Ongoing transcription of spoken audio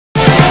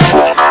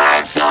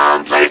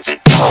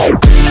Hey,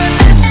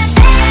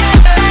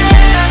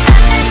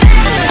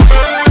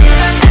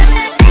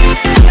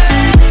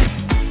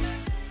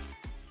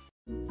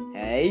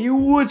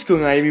 what's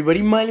going on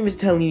everybody? My name is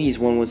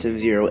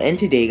MEEEE1170 and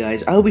today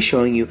guys, I'll be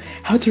showing you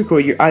how to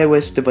record your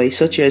iOS device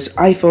such as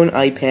iPhone,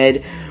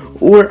 iPad,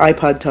 or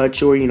iPod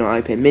Touch, or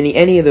iPad mini,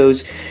 any of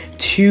those,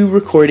 to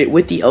record it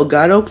with the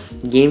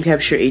Elgato Game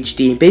Capture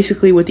HD.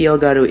 Basically what the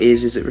Elgato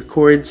is it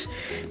records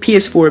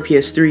PS4,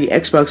 PS3,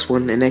 Xbox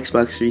One, and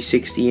Xbox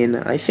 360, and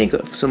I think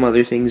of some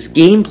other things,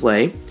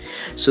 gameplay,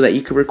 so that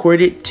you can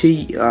record it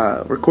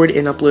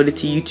and upload it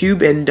to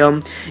YouTube. And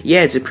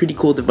yeah, it's a pretty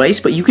cool device.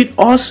 But you could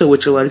also,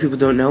 which a lot of people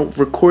don't know,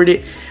 record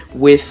it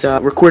with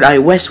record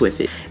iOS with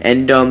it.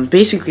 And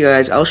basically,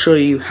 guys, I'll show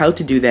you how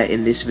to do that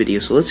in this video.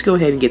 So let's go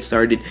ahead and get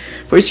started.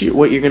 First,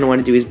 what you're gonna want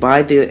to do is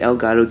buy the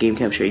Elgato Game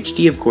Capture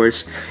HD, of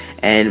course.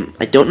 And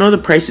I don't know the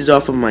prices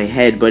off of my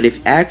head, but if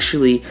you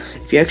actually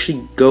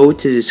go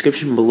to the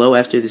description below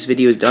after this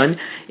video is done,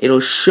 it'll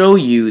show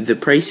you the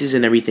prices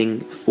and everything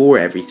for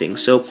everything.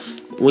 So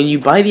when you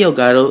buy the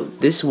Elgato,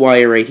 this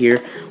wire right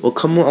here will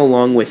come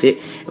along with it.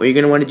 And what you're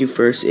going to want to do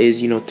first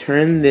is,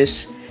 turn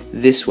this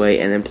way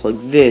and then plug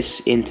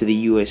this into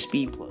the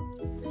USB plug.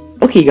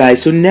 Okay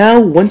guys, so now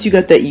once you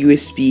got that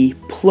USB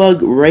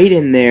plug right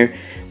in there,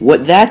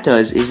 what that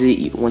does is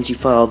once you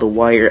follow the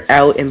wire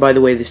out, and by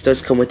the way, this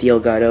does come with the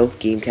Elgato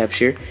Game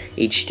Capture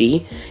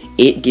HD,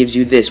 it gives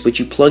you this, which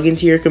you plug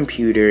into your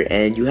computer,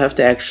 and you have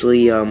to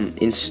actually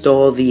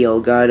install the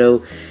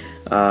Elgato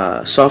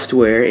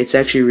software. It's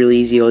actually really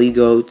easy. All you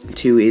go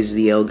to is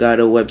the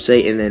Elgato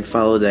website and then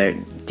follow the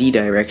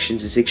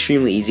directions. It's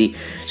extremely easy.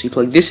 So you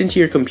plug this into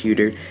your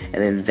computer,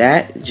 and then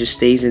that just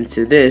stays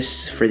into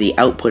this for the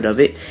output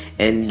of it.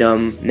 And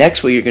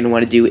next, what you're going to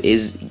want to do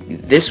is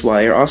this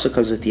wire also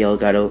comes with the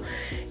Elgato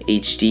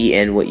HD,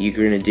 and what you're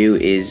going to do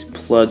is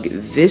plug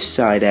this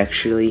side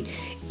actually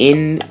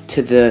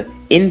into the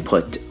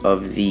input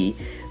of the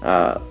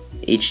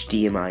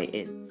HDMI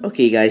in.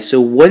 Okay guys, so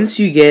once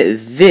you get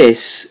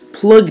this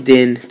plugged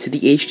in to the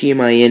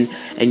HDMI in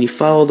and you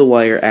follow the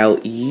wire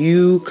out,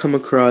 you come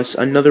across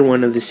another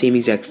one of the same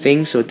exact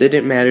thing, so it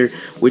didn't matter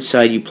which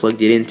side you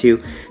plugged it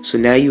into. So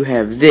now you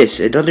have this,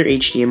 another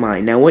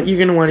HDMI. Now what you're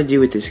going to want to do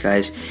with this,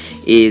 guys,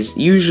 is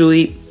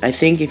usually, I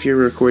think if you're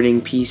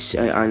recording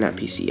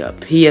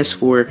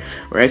PS4 or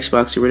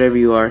Xbox or whatever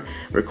you are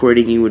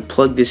recording, you would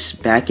plug this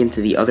back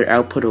into the other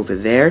output over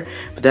there,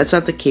 but that's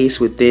not the case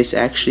with this.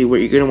 Actually, what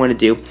you're going to want to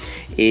do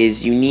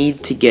is you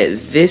need to get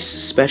this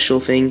special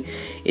thing.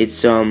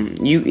 It's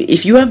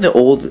if you have the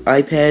old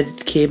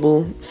iPad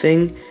cable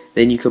thing,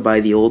 then you could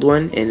buy the old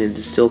one and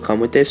it'll still come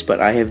with this,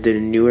 but I have the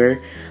newer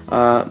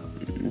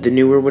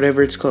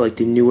whatever it's called, like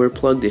the newer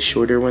plug, the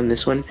shorter one,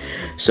 this one.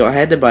 So I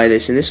had to buy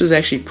this, and this was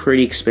actually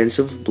pretty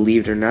expensive,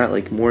 believe it or not,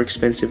 like more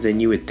expensive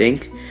than you would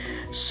think.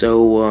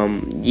 So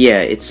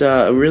yeah, it's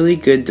a really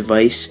good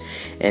device.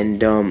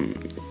 And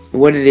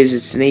what it is,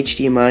 it's an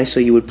HDMI, so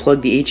you would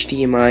plug the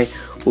HDMI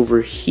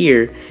over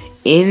here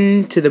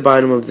into the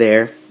bottom of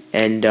there,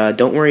 and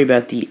don't worry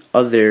about this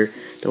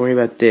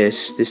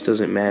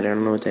doesn't matter, I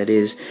don't know what that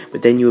is,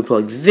 but then you would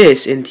plug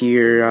this into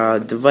your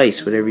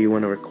device, whatever you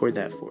want to record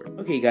that for.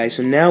 Okay guys,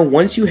 so now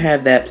once you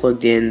have that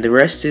plugged in, the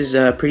rest is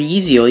pretty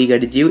easy. All you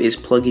got to do is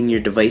plug in your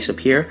device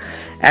up here.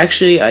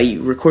 Actually, I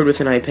record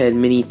with an iPad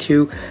mini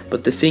too,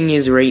 but the thing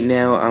is, right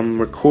now I'm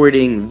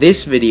recording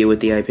this video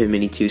with the iPad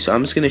mini too, so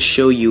I'm just going to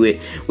show you it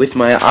with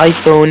my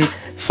iPhone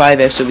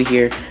 5S over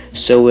here.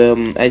 So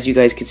as you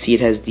guys can see, it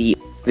has the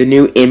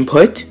new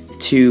input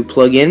to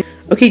plug in.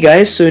 Okay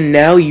guys, so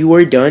now you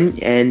are done,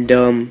 and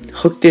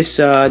hook this,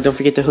 don't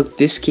forget to hook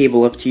this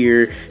cable up to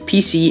your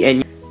PC,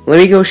 and let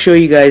me go show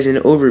you guys an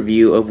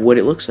overview of what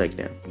it looks like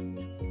now.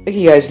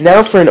 Okay guys,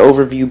 now for an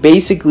overview.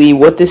 Basically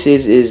what this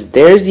is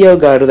there's the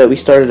Elgato that we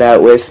started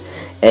out with,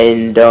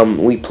 and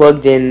we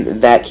plugged in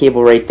that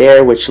cable right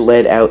there, which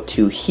led out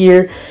to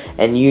here,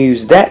 and you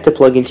use that to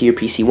plug into your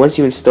PC. Once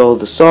you install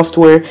the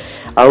software,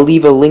 I'll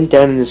leave a link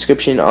down in the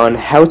description on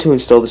how to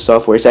install the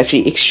software. It's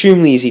actually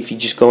extremely easy if you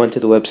just go onto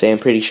the website. I'm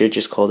pretty sure it's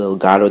just called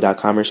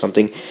elgato.com or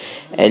something.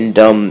 And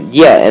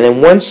yeah, and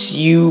then once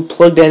you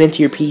plug that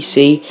into your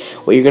PC,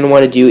 what you're going to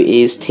want to do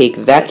is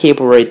take that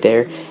cable right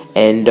there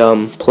and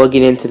plug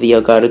it into the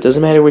Elgato. It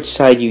doesn't matter which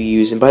side you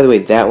use. And by the way,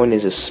 that one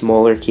is a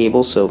smaller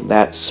cable, so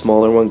that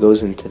smaller one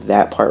goes into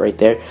that part right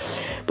there.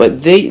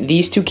 But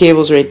these two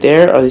cables right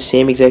there are the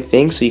same exact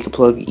thing, so you can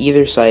plug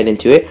either side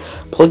into it,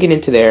 plug it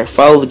into there,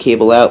 follow the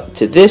cable out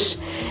to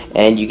this,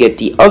 and you get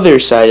the other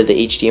side of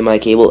the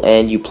HDMI cable,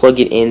 and you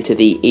plug it into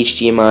the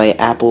HDMI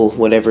Apple,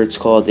 whatever it's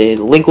called. The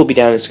link will be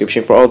down in the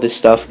description for all this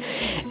stuff,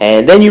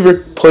 and then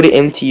you put it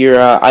into your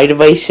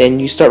iDevice,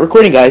 and you start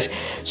recording, guys.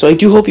 So I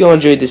do hope you all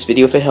enjoyed this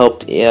video. If it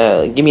helped,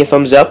 give me a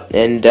thumbs up,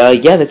 and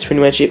yeah, that's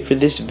pretty much it for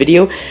this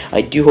video.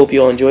 I do hope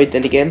you all enjoyed.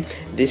 Then again,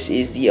 this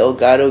is the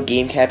Elgato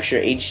Game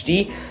Capture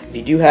HD. If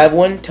you do have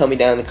one, tell me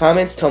down in the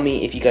comments. Tell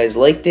me if you guys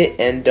liked it,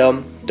 and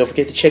don't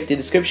forget to check the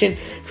description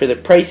for the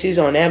prices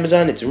on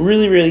Amazon. It's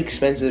really, really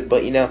expensive,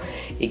 but you know,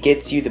 it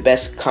gets you the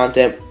best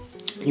content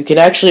You can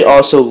actually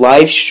also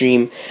live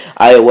stream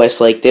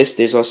iOS like this.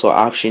 There's also an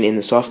option in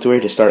the software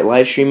to start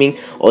live streaming.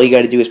 All you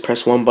got to do is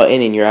press one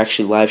button and you're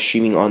actually live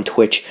streaming on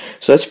Twitch.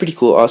 So that's pretty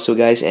cool also,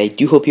 guys. I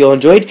do hope you all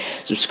enjoyed.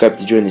 Subscribe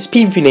to join this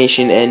PvP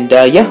Nation, and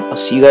yeah, I'll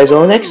see you guys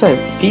all next time.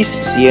 Peace,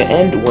 see ya,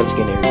 and once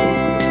again, everybody.